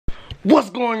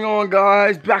What's going on,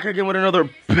 guys? Back again with another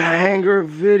banger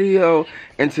video.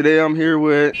 And today I'm here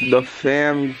with the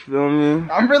fam, you feel me?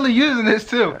 I'm really using this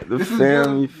too. The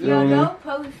fam, you feel me?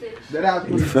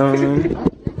 You feel me?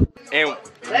 And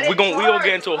we gonna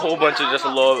get into a whole bunch of just a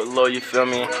little, you feel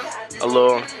me? A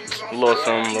little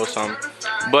something.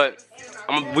 But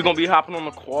we're gonna be hopping on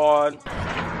the quad.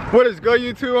 What is good,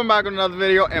 YouTube? I'm back with another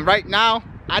video, and right now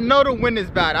I know the wind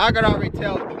is bad. I gotta already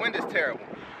tell the wind is terrible.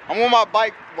 I'm on my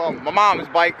bike, well, my mom's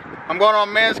bike. I'm going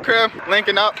on man's crib,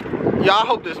 linking up. Y'all,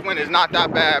 hope this wind is not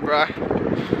that bad, bruh.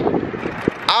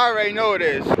 I already know it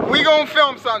is. We gonna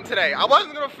film something today. I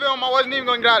wasn't gonna film, I wasn't even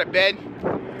gonna get out of bed,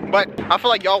 but I feel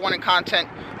like y'all wanted content,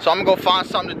 so I'm gonna go find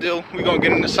something to do. We gonna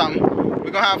get into something.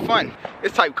 We gonna have fun.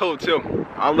 It's type cold too.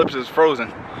 Our lips is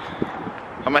frozen.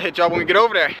 I'm gonna hit y'all when we get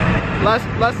over there. Let's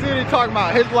see what he's talking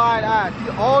about. His lying ass. He's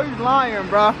always lying,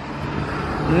 bruh.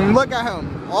 Look at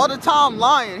him. All the time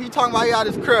lying. He talking about he at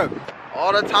his crib.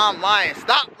 All the time lying.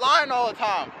 Stop lying all the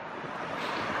time.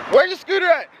 Where's your scooter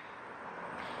at?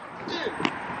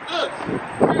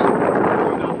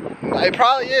 It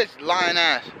probably is, lying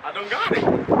ass. I don't got it.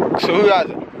 So who has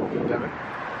it? Devin.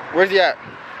 Where's he at?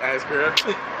 At his crib.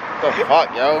 The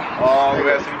fuck, yo? Oh, we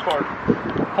got some park.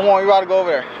 Come on, you gotta go over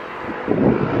there.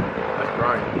 That's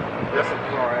Brian. That's a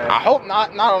Brian. I hope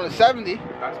not on the 70.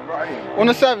 That's Brian. On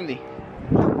the 70.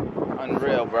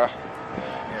 Unreal, bro.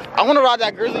 I want to ride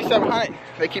that Grizzly 700.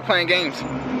 They keep playing games.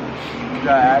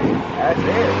 That's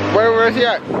it. Where is he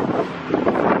at?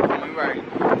 Right.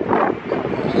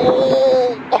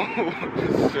 Oh,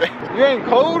 you ain't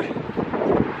cold?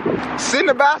 Sit in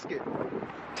the basket.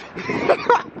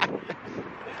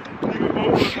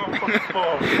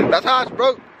 That's how it's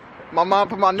broke. My mom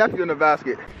put my nephew in the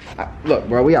basket. Look,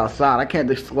 bro, we outside. I can't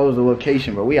disclose the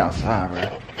location, but we outside,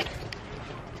 bro.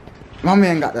 My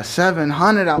man got the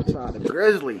 700 outside, the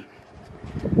Grizzly.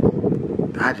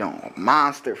 That joint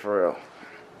monster for real.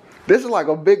 This is like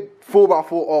a big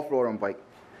 4x4 off-roading bike.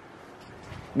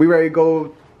 We ready to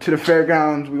go to the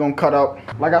fairgrounds. We gonna cut up.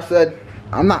 Like I said,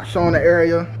 I'm not showing the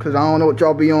area because I don't know what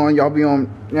y'all be on. Y'all be on,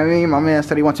 you know what I mean? My man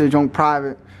said he wants his junk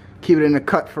private. Keep it in the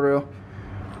cut for real.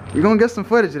 We're gonna get some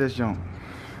footage of this junk.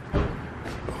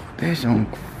 This junk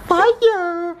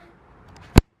fire.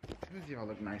 Y'all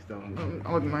look nice though.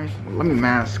 I look nice. Let me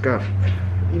mask up.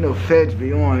 You know feds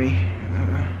be on me.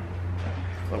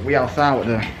 But we outside with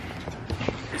the.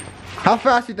 How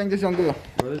fast you think this gonna go?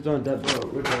 Bro, this joint that bro.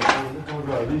 We're gonna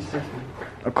go at least 60.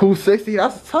 A cool 60?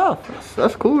 That's tough.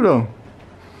 That's cool though.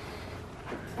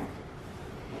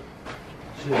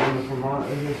 Shit, from on,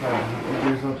 it's like, it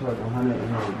gives up to like 100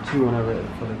 and 200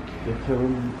 for the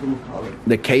killing, what do you call it?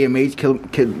 The KMH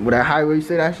kid with that highway, you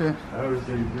say that shit?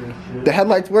 Everything good shit. The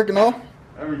headlights working all?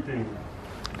 Everything.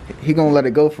 He gonna let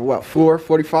it go for what,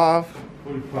 45?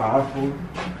 45, 40.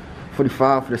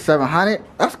 45 for the 700?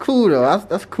 That's cool though,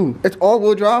 that's cool. It's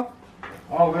all-wheel drive?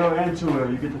 All wheel and two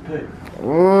wheel, you get to pick.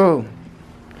 Whoa.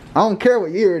 I don't care what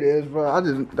year it is, bro. I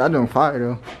don't fire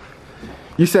though.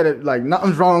 You said it like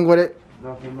nothing's wrong with it.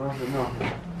 Nothing.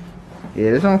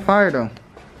 Yeah, it's on fire though.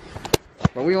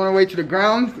 But we on our way to the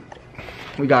grounds.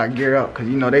 We gotta gear up, cause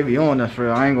you know they be on us for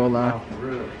real. I ain't gonna lie. Oh, for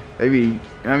real. They be, you know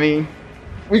what I mean?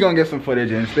 We gonna get some footage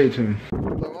in. Stay tuned.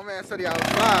 Look, my man said he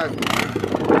outside.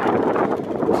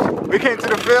 We came to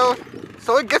the field,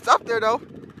 so it gets up there though.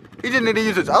 He just need to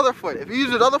use his other foot. If he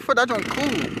uses his other foot, that's joint cool.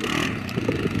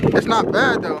 It's not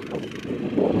bad though.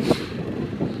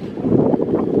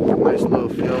 Nice little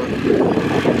field.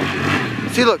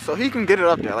 See, look, so he can get it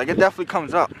up there. Like, it definitely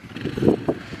comes up.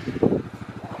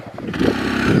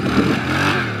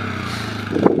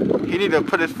 He need to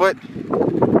put his foot.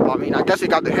 I mean, I guess he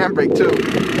got the handbrake too.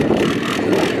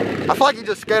 I feel like he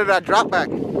just scared of that drop back.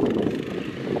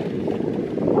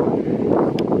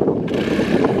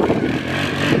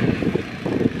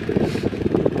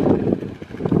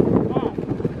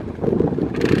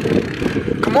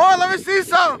 Come on, let me see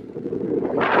some.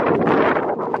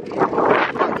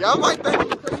 Y'all might think I'm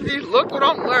crazy. Look what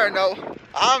I'm wearing though.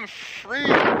 I'm free.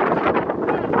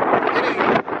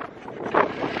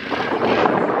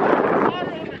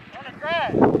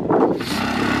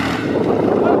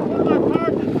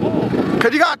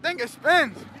 Cause you gotta think it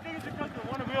spins. You think it's because the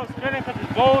one wheel spinning because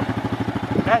it's bold?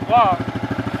 That's wild.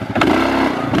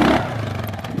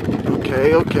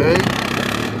 Okay.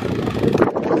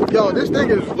 Yo, this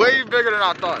thing is way bigger than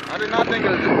I thought. I did not think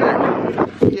it was this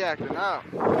big. He acting out.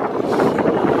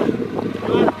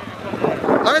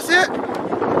 Let me see it.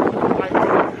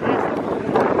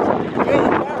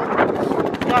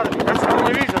 That's the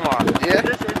only reason why. Yeah.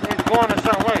 This is going a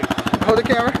certain way. Hold the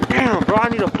camera. Damn, bro, I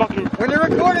need a fucking... When you're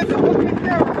recording, just hold the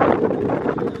camera.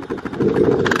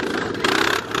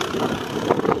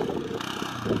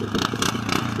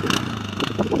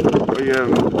 yeah,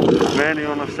 Manny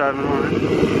on the 700.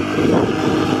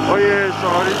 Oh yeah,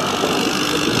 sorry.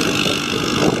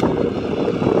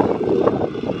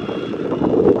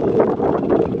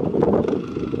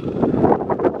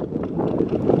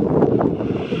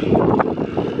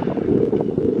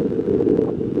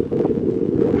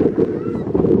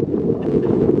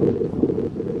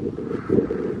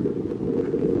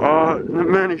 Oh, the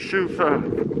Manny shoe fell.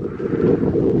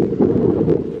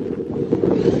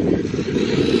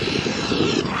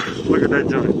 Look at that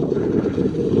joint.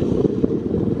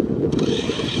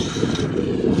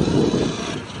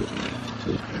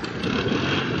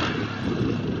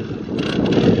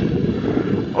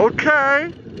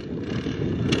 Okay.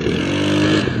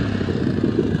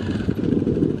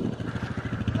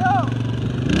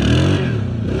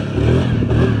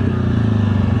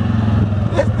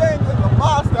 This thing is a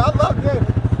monster. I love this.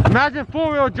 Imagine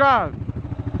 4-wheel drive.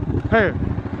 Here.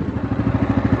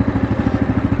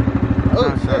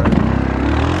 Oh shit.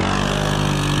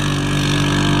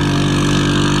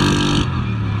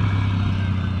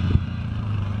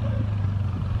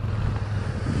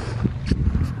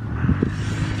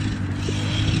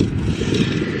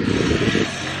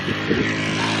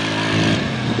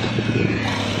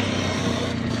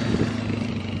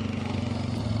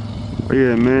 Oh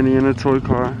yeah, Manny in a toy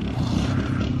car.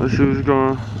 Let's see who's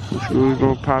gonna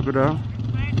pop it out.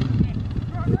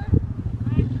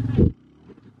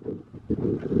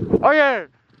 Oh yeah.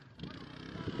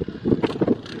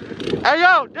 Hey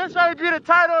yo, this should be the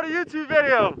title of the YouTube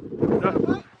video.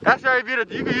 That should be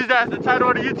you can use that as the title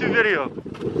of the YouTube video.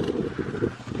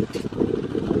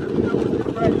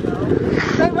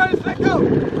 Ready, set, go.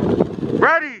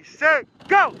 Ready, set,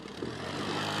 go.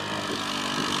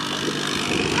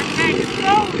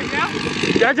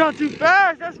 That jump too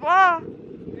fast, that's why.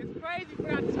 It's crazy,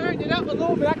 but I turned it up a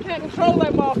little bit. I can't control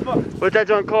that motherfucker. What that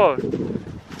jump cost?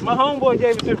 My homeboy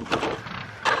gave it to me.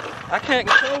 I can't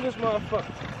control this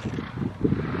motherfucker.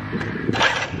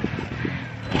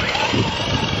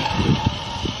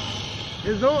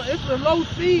 It's the low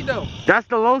speed though. That's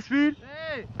the low speed?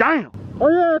 Hey. Damn. Oh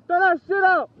yeah, throw that shit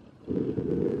out.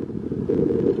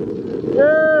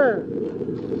 Yeah.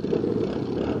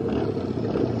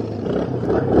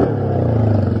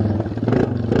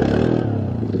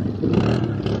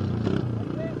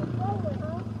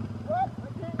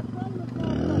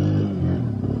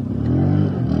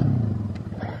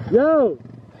 Yo!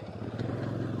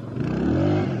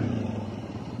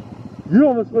 You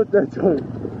almost put that joint.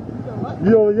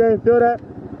 You ain't feel that?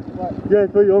 What? You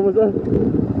ain't feel you almost up?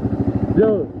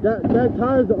 Yo, that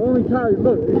tire's the only tire.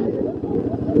 Look.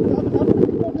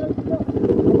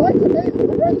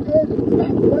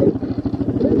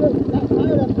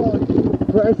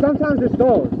 But sometimes it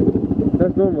stalls.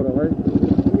 That's normal though, right?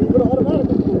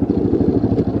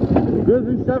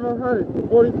 Grizzly 700,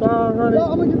 4500. Yo,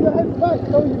 I'm gonna give you a head start.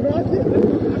 So you got it.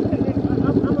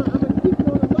 I'm gonna keep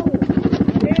on the lower.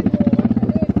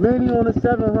 Manny on the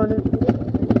 700.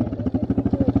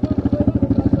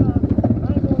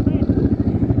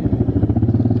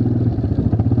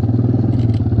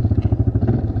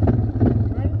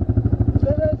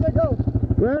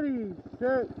 Ready,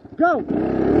 set, go!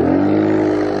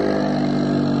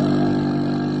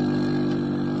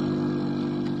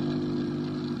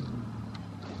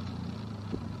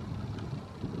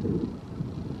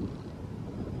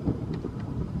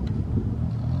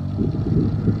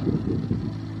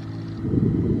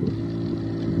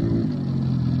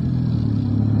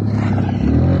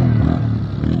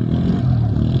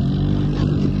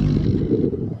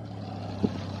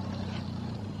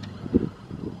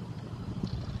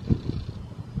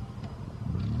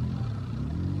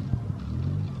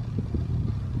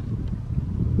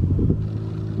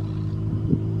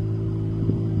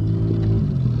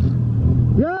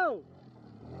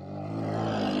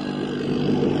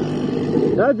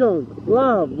 That joint's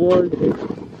live, boy. Throw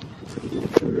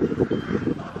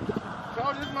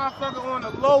this motherfucker on the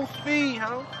low speed,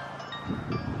 huh?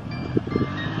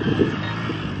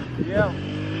 Yeah.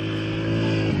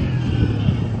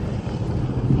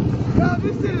 Yo,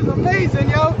 this shit is amazing,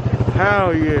 yo.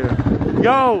 Hell yeah.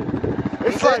 Yo,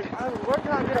 it's like, where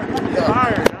can I get a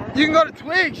tire, yo? You can go to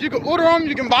Twigs. You can order them.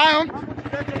 You can buy them.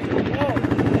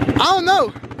 I don't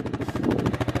know.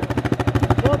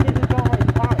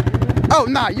 Oh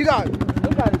nah, you got.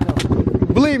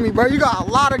 Believe me, bro. You got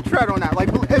a lot of tread on that. Like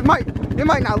it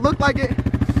might not look like it,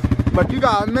 but you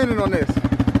got a minute on this.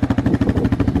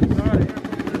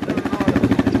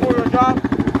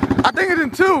 I think it's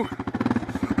in 2.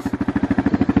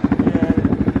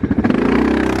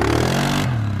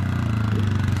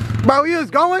 Bro, we was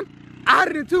going. I had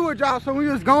it in 2-wheel drive, so when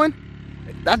we was going,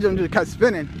 that jump just kept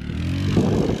spinning.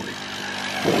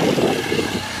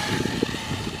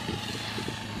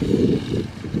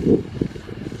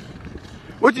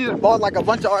 What, you just bought like a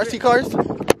bunch of RC cars? Get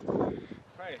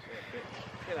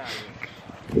out of here.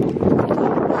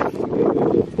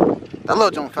 That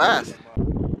little jump fast.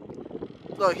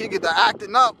 Look, he get the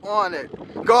acting up on it.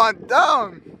 Going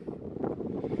dumb.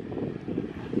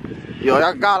 Yo,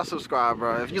 y'all gotta subscribe,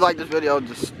 bro. If you like this video,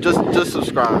 just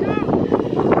subscribe.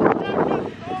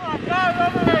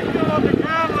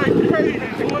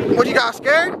 What, you got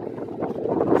scared?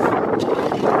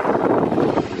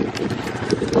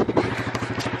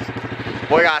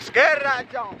 Boy, got scared of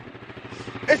that jump.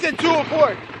 It's in 2 or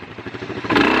 4.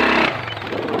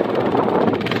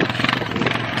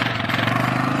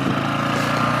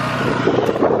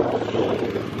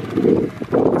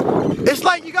 It's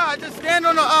like you gotta just stand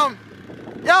on the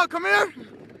yo, come here.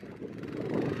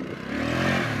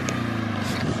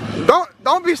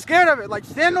 Don't be scared of it. Like,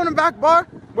 stand on the back bar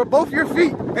with both your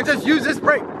feet and just use this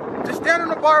brake. Just stand on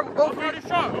the bar with both feet.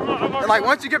 And like,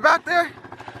 once you get back there,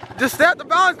 just stay at the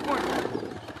balance point.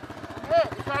 Yeah,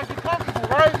 it's actually comfortable,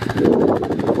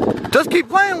 right? Just keep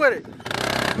playing with it.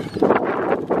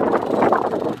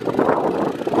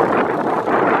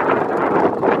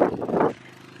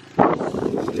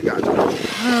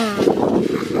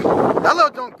 That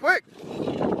little jump quick.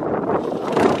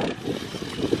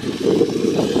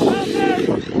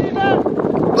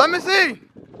 Let me see.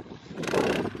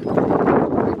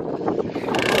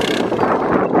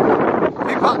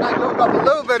 He popped that jump up a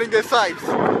little bit and get sights.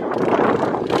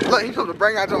 Look, he's supposed to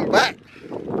bring that jump back.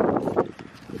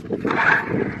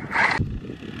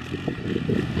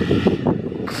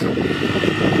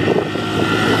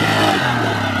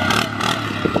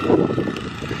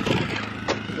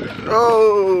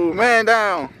 Oh, man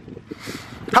down.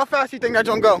 How fast do you think that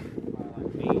jump go?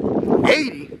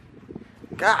 80?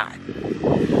 God.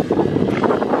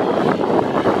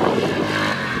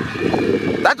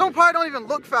 That jump probably don't even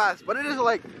look fast, but it is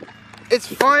like, it's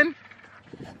fun.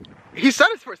 He said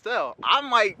it's for sale. I'm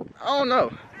like, I don't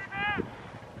know.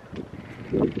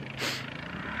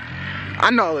 I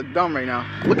know I look dumb right now.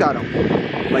 Look at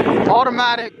him. Like,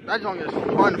 automatic, that jump is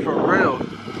fun for real.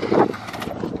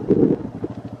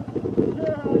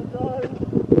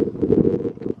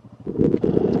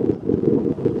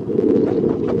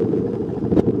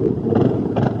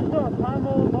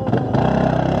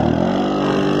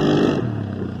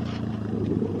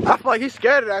 I feel like he's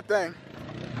scared of that thing.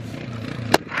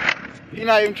 He's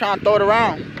not even trying to throw it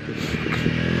around.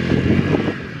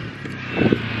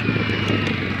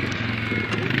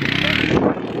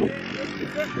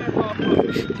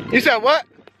 You said what?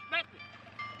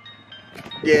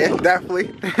 Yeah,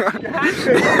 definitely.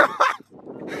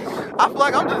 I feel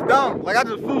like I'm just dumb. Like I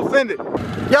just full send it.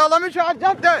 Yo, let me try to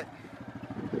jump that.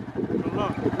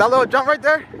 That little jump right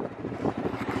there.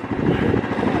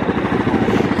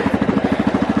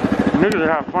 Niggas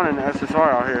have fun in the SSR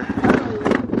out here.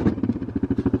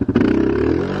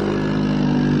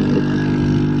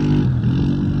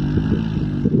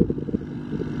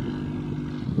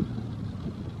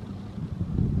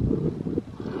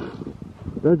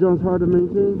 That jump's hard to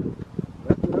maintain.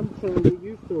 That's what I'm trying to get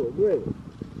used to it. Yeah.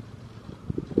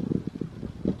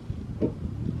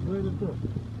 Where's the truck?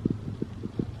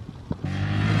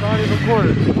 It's already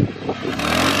recorded.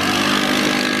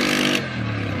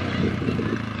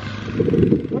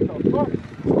 What the fuck?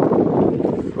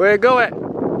 Where it go at?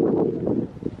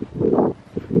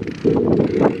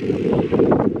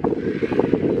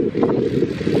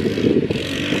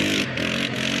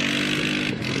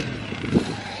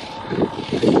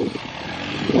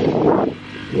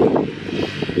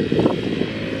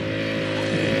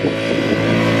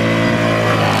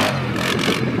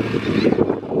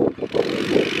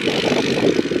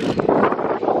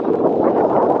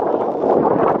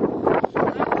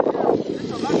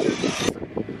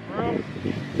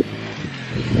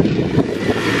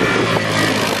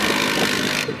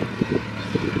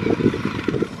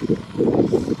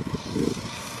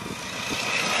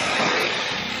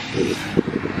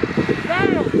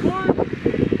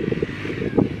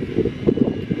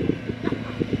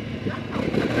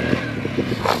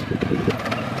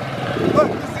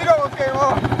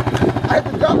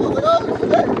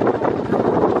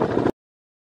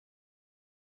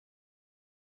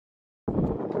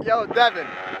 Yo, Devin,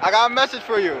 I got a message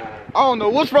for you. I don't know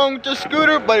what's wrong with your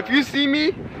scooter, but if you see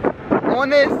me on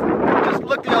this, just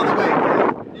look the other way.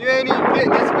 You ain't even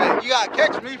getting this bad. You gotta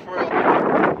catch me for real.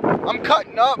 I'm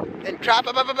cutting up and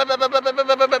traffic.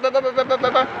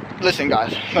 Listen,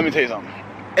 guys, let me tell you something.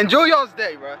 Enjoy y'all's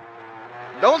day, bro.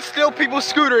 Don't steal people's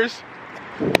scooters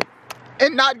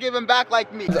and not giving back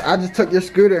like me. I just took your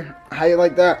scooter. How you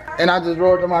like that? And I just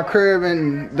rode to my crib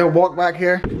and then walk back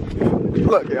here.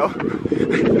 Look, yo.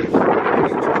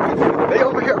 They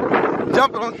over here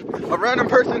jumping on a random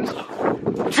person's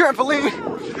trampoline.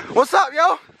 What's up,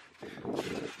 yo?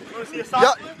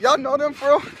 Y'all know them for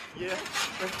real? Yeah.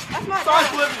 That's my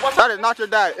dad. That is not your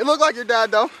dad. It looks like your dad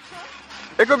though.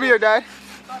 It could be your dad.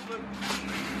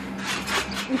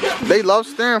 They love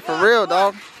staring for real,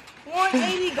 dog.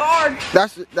 180 guard.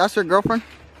 That's your girlfriend?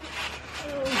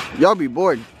 Y'all be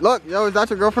bored. Look, yo, is that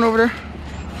your girlfriend over there?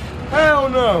 Hell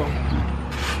no.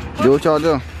 Do what y'all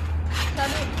do.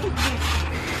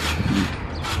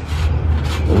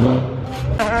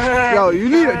 Yo, you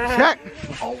need a check.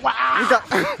 Oh wow.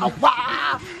 Oh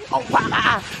wow. Oh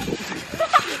wow.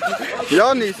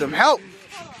 Y'all need some help.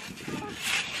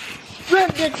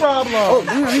 Big dick problem. Oh,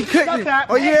 man, he kicked me.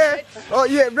 Oh yeah. Oh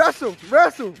yeah. Wrestle.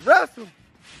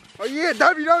 Oh yeah.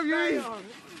 WWE.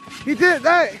 He did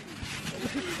that.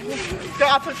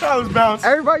 Got the toes bounce.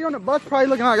 Everybody on the bus probably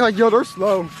looking like yo, they're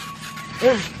slow.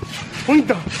 Y'all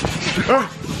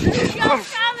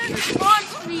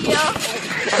launched me, yo.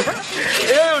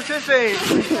 Ew, sissy.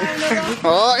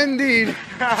 Oh, indeed.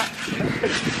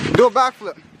 Do a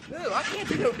backflip. Ew, I can't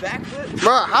do no backflip.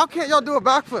 Bruh, how can't y'all do a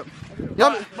backflip?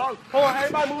 Y'all. Hold on,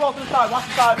 everybody move off to the side. Watch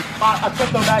the side. I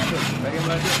took no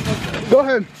backflip. Go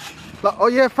ahead. Oh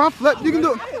yeah, front flip. You can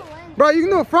do it. Bro, you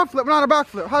can do a front flip, but not a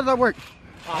backflip. How does that work?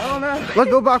 I don't know. Let's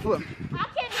do a backflip. I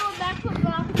can't do a backflip,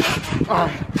 but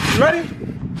You ready?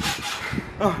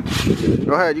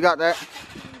 Go ahead, you got that.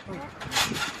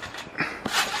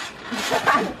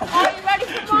 Are you ready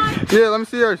for mine? Yeah, let me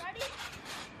see yours.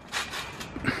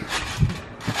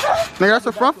 Nigga, that's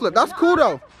a front flip. That's cool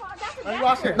though.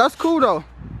 That's cool though.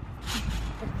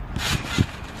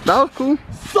 That was cool.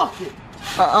 Suck it.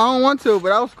 I don't want to, but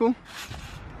that was cool.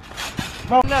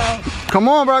 No. Come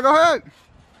on, bro, go ahead.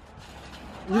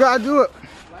 You gotta do it.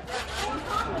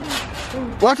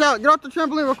 Watch out, get off the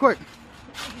trampoline real quick.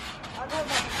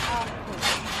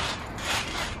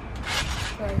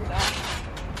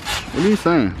 What are you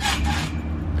saying?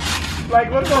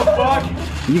 Like, what the fuck?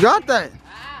 You got that.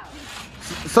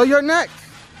 So you're next.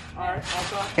 Alright, I'll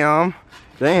try.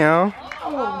 Damn.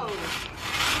 Come on,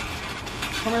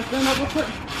 stand up real quick.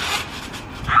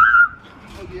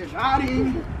 Oh yeah, got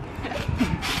him.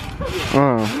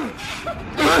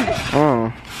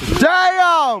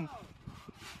 Damn!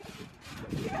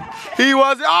 He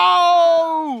wasn't.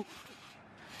 Oh!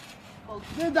 Folks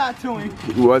did that to him.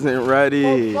 He wasn't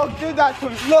ready. Folks did that to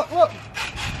him. Look. Oh.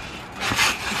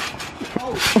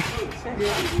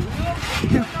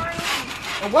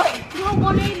 What? Do a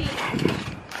 180.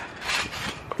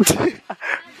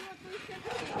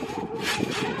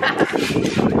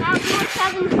 I'll do a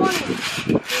 720.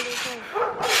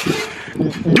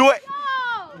 Do it.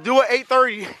 Do it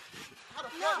 830.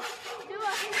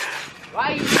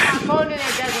 Why you not going in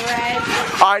there, Desiree?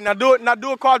 All right, now do it. Now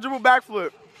do a quadruple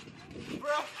backflip.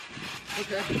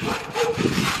 Okay.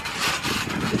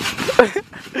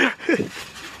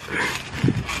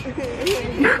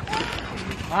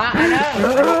 I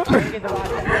know.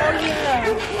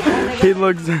 He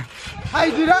looks. How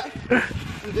you do that?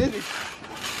 You did it.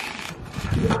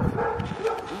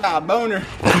 Nah, boner.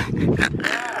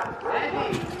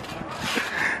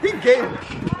 He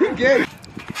gay.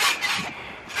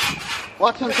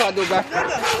 Watch him try to do a backflip.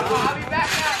 I'll be back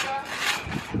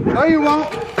now, No, you won't.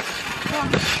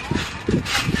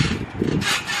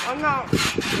 I'm not.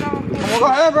 Go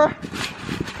ahead, bro. Oh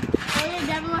yeah,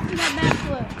 Devin wants to get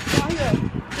backflip. Go here.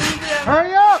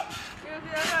 Hurry up.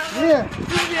 Yeah. You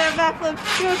see that backflip?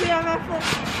 You see that backflip?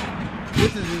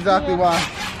 This is exactly why.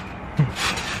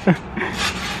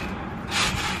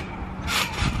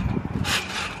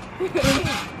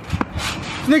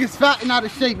 This nigga's fat and out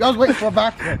of shape. I was waiting for a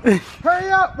backflip. Hurry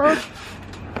up, bro.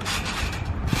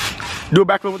 Do a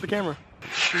backflip with the camera.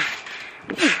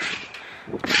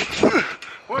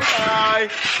 Bye.